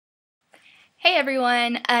Hey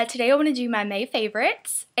everyone, today I want to do my May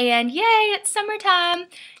favorites, and yay, it's summertime,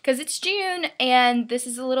 because it's June, and this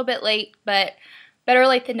is a little bit late, but better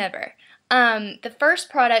late than never. The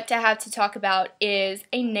first product I have to talk about is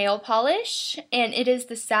a nail polish, and it is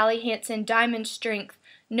the Sally Hansen Diamond Strength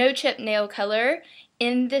No Chip Nail Color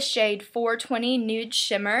in the shade 420 Nude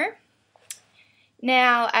Shimmer.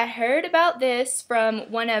 Now, I heard about this from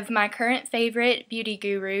one of my current favorite beauty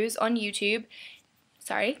gurus on YouTube,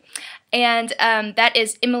 and that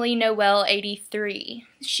is Emily Noel 83.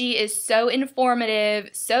 She is so informative,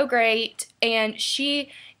 so great, and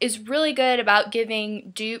she is really good about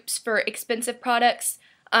giving dupes for expensive products,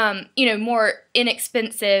 more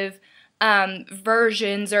inexpensive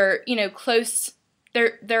versions, or close.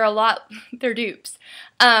 They're dupes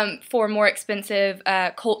for more expensive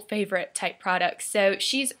cult favorite type products. So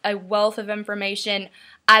she's a wealth of information.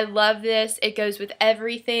 I love this. It goes with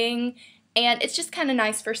everything. And it's just kind of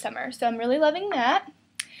nice for summer, so I'm really loving that.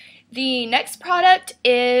 The next product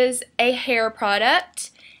is a hair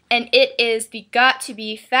product, and it is the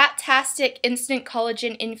Got2b Fat-tastic Instant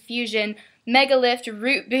Collagen Infusion Mega Lift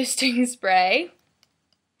Root Boosting Spray.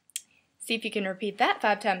 See if you can repeat that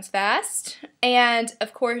 5 times fast. And,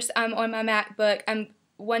 of course, I'm on my MacBook. I'm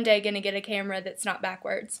one day going to get a camera that's not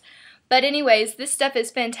backwards. But anyways, this stuff is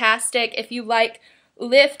fantastic. If you like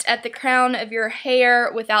lift at the crown of your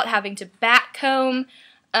hair without having to back comb.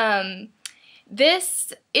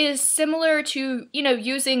 This is similar to,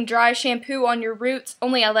 using dry shampoo on your roots,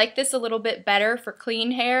 only I like this a little bit better for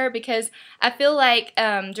clean hair because I feel like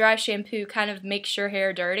dry shampoo kind of makes your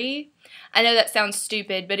hair dirty. I know that sounds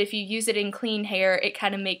stupid, but if you use it in clean hair, it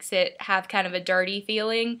kind of makes it have kind of a dirty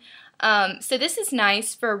feeling. So this is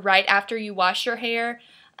nice for right after you wash your hair,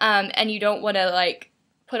 and you don't want to,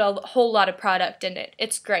 put a whole lot of product in it.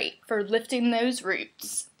 It's great for lifting those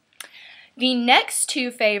roots. The next two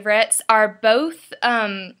favorites are both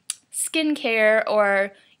skincare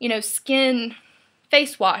or, skin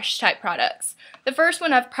face wash type products. The first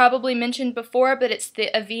one I've probably mentioned before, but it's the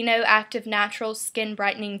Aveeno Active Natural Skin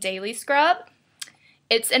Brightening Daily Scrub.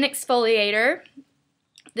 It's an exfoliator.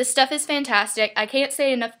 This stuff is fantastic. I can't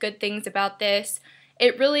say enough good things about this.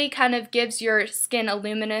 It really kind of gives your skin a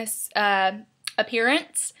luminous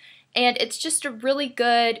appearance, and it's just a really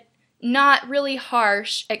good, not really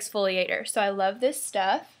harsh exfoliator, so I love this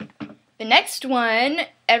stuff. The next one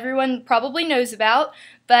everyone probably knows about,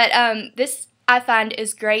 but this I find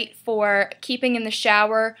is great for keeping in the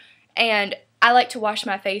shower, and I like to wash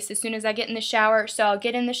my face as soon as I get in the shower, so I'll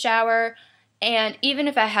get in the shower, and even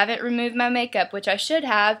if I haven't removed my makeup, which I should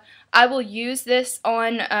have, I will use this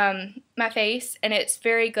on my face, and it's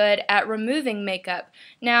very good at removing makeup.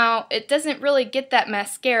 Now, it doesn't really get that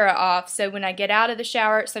mascara off, so when I get out of the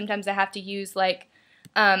shower, sometimes I have to use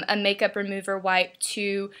a makeup remover wipe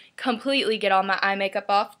to completely get all my eye makeup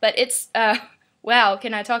off, but it's, wow,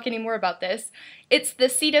 can I talk any more about this? It's the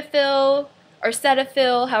Cetaphil, or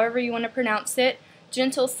Cetaphil, however you want to pronounce it,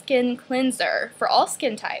 Gentle Skin Cleanser for all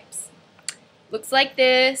skin types. Looks like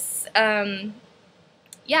this.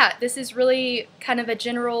 Yeah, this is really kind of a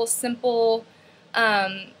general, simple,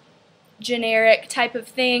 generic type of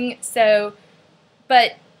thing,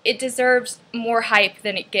 but it deserves more hype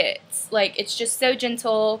than it gets. It's just so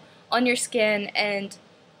gentle on your skin, and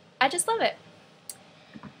I just love it.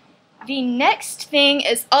 The next thing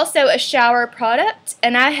is also a shower product,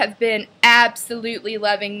 and I have been absolutely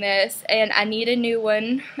loving this, and I need a new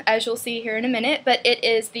one, as you'll see here in a minute, but it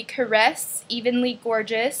is the Caress Evenly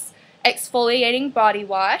Gorgeous Exfoliating Body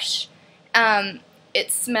Wash.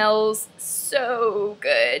 It smells so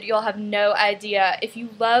good. You'll have no idea. If you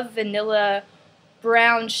love vanilla,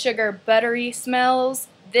 brown sugar, buttery smells,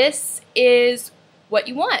 this is what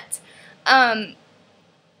you want.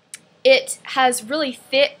 It has really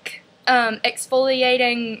thick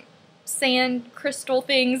exfoliating sand crystal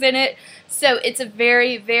things in it, so it's a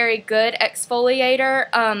very, very good exfoliator.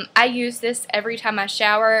 I use this every time I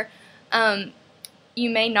shower. You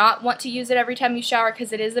may not want to use it every time you shower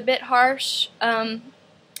because it is a bit harsh,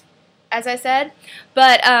 as I said,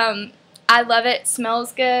 but I love it. It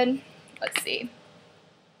smells good. Let's see.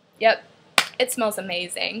 Yep, it smells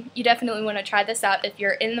amazing. You definitely want to try this out if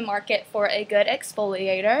you're in the market for a good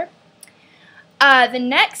exfoliator. The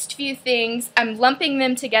next few things, I'm lumping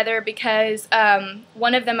them together because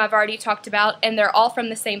one of them I've already talked about, and they're all from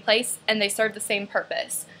the same place, and they serve the same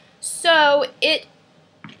purpose. So it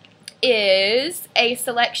is a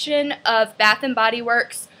selection of Bath & Body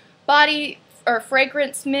Works body or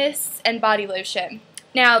fragrance mists and body lotion.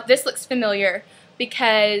 Now, this looks familiar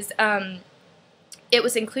because it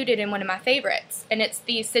was included in one of my favorites, and it's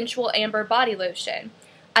the Sensual Amber Body Lotion.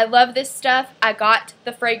 I love this stuff. I got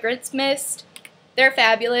the fragrance mist, They're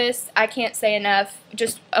fabulous. I can't say enough.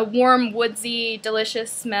 Just a warm, woodsy,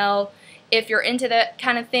 delicious smell. If you're into that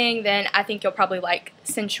kind of thing, then I think you'll probably like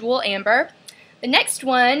Sensual Amber. The next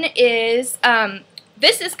one is,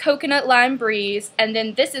 this is Coconut Lime Breeze, and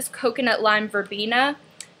then this is Coconut Lime Verbena.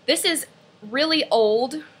 This is really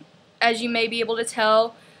old, as you may be able to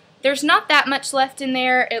tell. There's not that much left in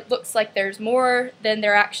there. It looks like there's more than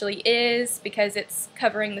there actually is because it's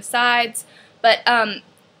covering the sides. But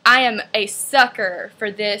I am a sucker for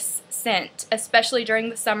this scent, especially during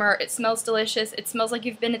the summer. It smells delicious. It smells like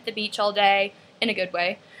you've been at the beach all day, in a good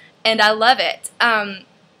way, and I love it.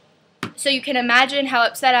 So you can imagine how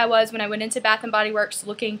upset I was when I went into Bath & Body Works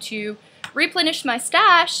looking to replenish my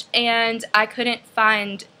stash, and I couldn't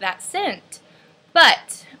find that scent.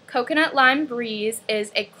 But Coconut Lime Breeze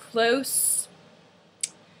is a close,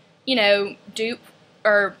 you know, dupe,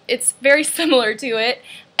 or it's very similar to it,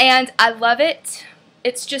 and I love it.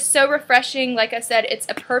 It's just so refreshing. Like I said, it's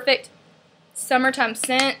a perfect summertime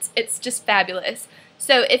scent. It's just fabulous.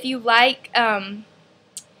 So if you like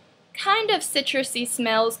kind of citrusy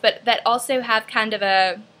smells, but that also have kind of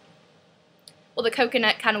a, well, the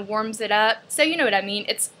coconut kind of warms it up. So you know what I mean.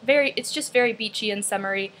 It's just very beachy and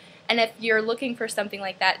summery. And if you're looking for something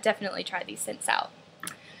like that, definitely try these scents out.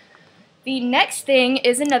 The next thing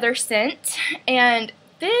is another scent, and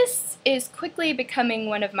this is quickly becoming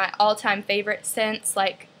one of my all-time favorite scents,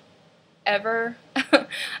 like, ever.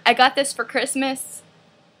 I got this for Christmas.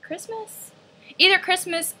 Either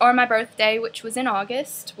Christmas or my birthday, which was in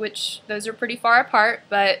August, which those are pretty far apart,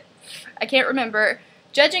 but I can't remember.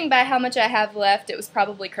 Judging by how much I have left, it was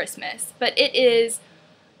probably Christmas. But it is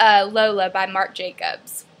Lola by Marc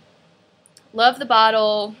Jacobs. Love the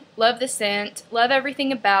bottle, love the scent, love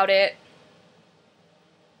everything about it.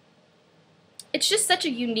 It's just such a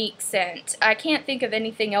unique scent. I can't think of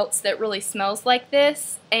anything else that really smells like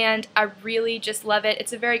this, and I really just love it.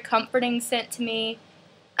 It's a very comforting scent to me.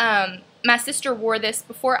 My sister wore this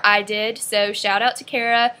before I did, so shout out to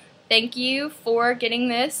Kara. Thank you for getting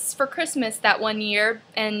this for Christmas that one year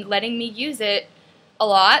and letting me use it a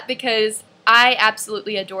lot because I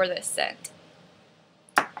absolutely adore this scent.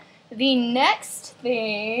 The next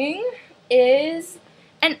thing is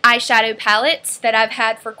an eyeshadow palette that I've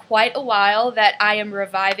had for quite a while that I am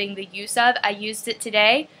reviving the use of. I used it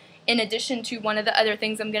today in addition to one of the other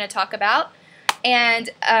things I'm going to talk about.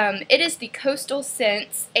 And it is the Coastal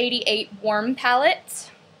Scents 88 Warm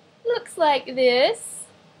Palette. Looks like this.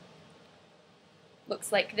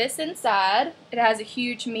 Looks like this inside. It has a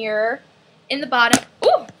huge mirror in the bottom.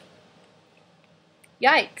 Ooh!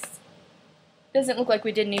 Yikes. Doesn't look like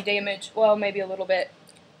we did any damage. Well, maybe a little bit.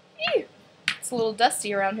 Ew. It's a little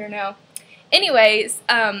dusty around here now. Anyways,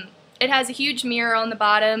 it has a huge mirror on the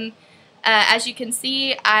bottom. As you can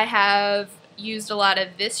see, I have used a lot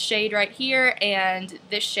of this shade right here and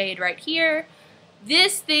this shade right here.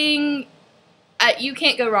 This thing, you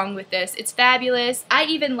can't go wrong with this. It's fabulous. I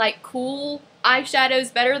even like cool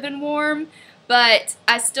eyeshadows better than warm, but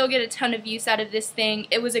I still get a ton of use out of this thing.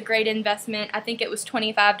 It was a great investment. I think it was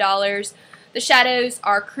 $25. The shadows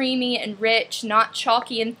are creamy and rich, not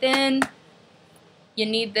chalky and thin. You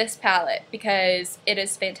need this palette because it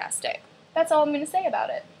is fantastic. That's all I'm going to say about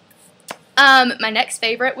it. My next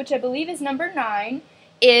favorite, which I believe is number 9,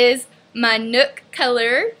 is my Nook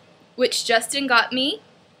color, which Justin got me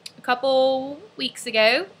a couple weeks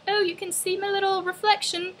ago. Oh, you can see my little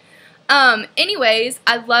reflection. Anyways,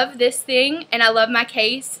 I love this thing, and I love my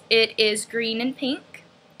case. It is green and pink.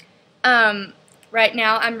 Right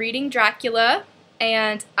now I'm reading Dracula,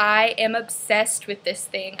 and I am obsessed with this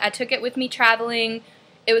thing. I took it with me traveling.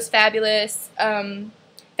 It was fabulous.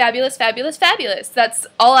 Fabulous, fabulous, fabulous. That's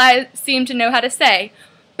all I seem to know how to say.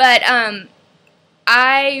 But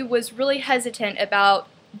I was really hesitant about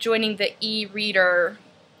joining the e-reader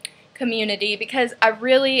community because I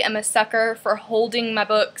really am a sucker for holding my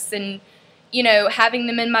books and, you know, having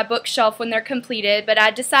them in my bookshelf when they're completed. But I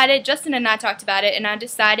decided, Justin and I talked about it, and I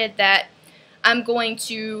decided that I'm going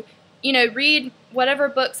to, you know, read whatever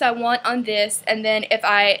books I want on this, and then if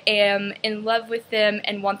I am in love with them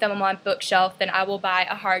and want them on my bookshelf, then I will buy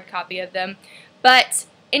a hard copy of them. But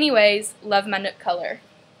anyways, love my Nook color.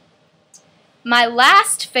 My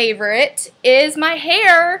last favorite is my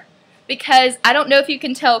hair, because I don't know if you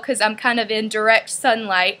can tell because I'm kind of in direct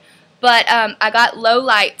sunlight, but I got low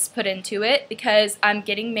lights put into it because I'm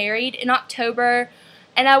getting married in October,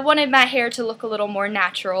 and I wanted my hair to look a little more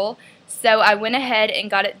natural. So I went ahead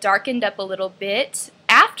and got it darkened up a little bit.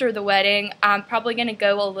 After the wedding, I'm probably going to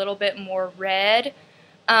go a little bit more red.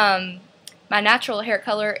 My natural hair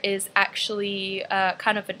color is actually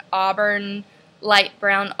kind of an auburn, light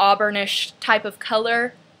brown, auburnish type of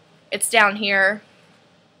color. It's down here.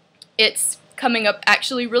 It's coming up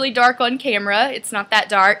actually really dark on camera. It's not that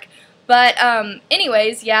dark. But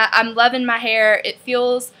anyways, yeah, I'm loving my hair. It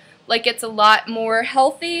feels like it's a lot more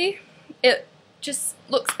healthy. It just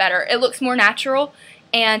looks better. It looks more natural,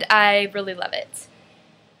 and I really love it.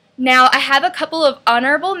 Now, I have a couple of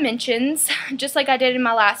honorable mentions, just like I did in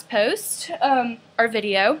my last post, or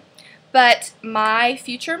video. But my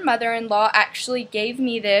future mother-in-law actually gave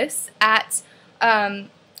me this at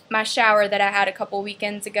my shower that I had a couple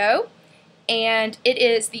weekends ago. And it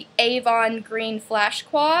is the Avon Green Flash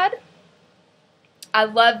Quad. I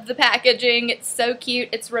love the packaging. It's so cute.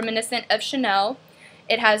 It's reminiscent of Chanel.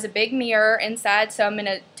 It has a big mirror inside, so I'm going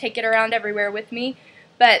to take it around everywhere with me.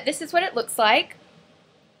 But this is what it looks like.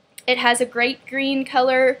 It has a great green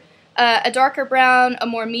color, a darker brown, a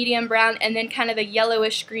more medium brown, and then kind of a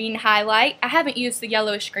yellowish green highlight. I haven't used the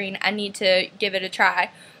yellowish green. I need to give it a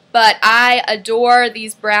try. But I adore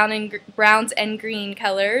these browns and green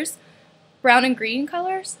colors. Brown and green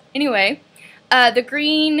colors? Anyway. The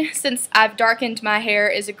green, since I've darkened my hair,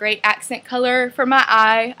 is a great accent color for my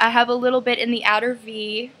eye. I have a little bit in the outer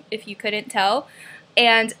V, if you couldn't tell.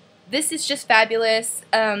 And this is just fabulous.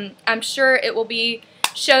 I'm sure it will be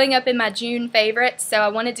showing up in my June favorites, so I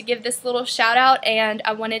wanted to give this little shout out, and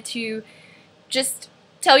I wanted to just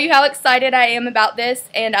tell you how excited I am about this,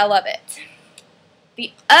 and I love it.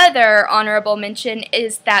 The other honorable mention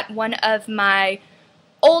is that one of my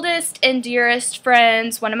oldest and dearest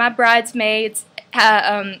friends, one of my bridesmaids,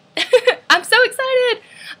 I'm so excited,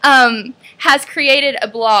 has created a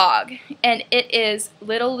blog, and it is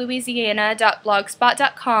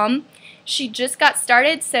littlelouisiana.blogspot.com. She just got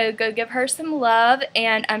started, so go give her some love,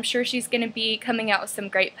 and I'm sure she's going to be coming out with some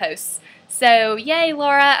great posts. So, yay,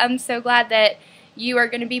 Laura, I'm so glad that you are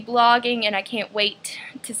going to be blogging, and I can't wait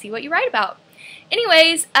to see what you write about.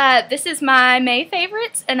 Anyways, this is my May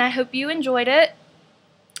favorites, and I hope you enjoyed it.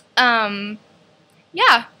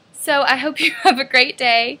 Yeah, so I hope you have a great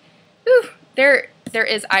day. Ooh, there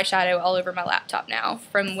is eyeshadow all over my laptop now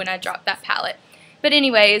from when I dropped that palette. But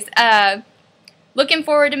anyways, looking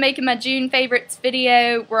forward to making my June favorites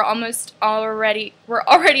video. We're already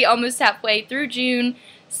almost halfway through June,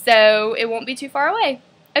 so it won't be too far away.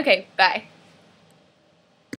 Okay, bye.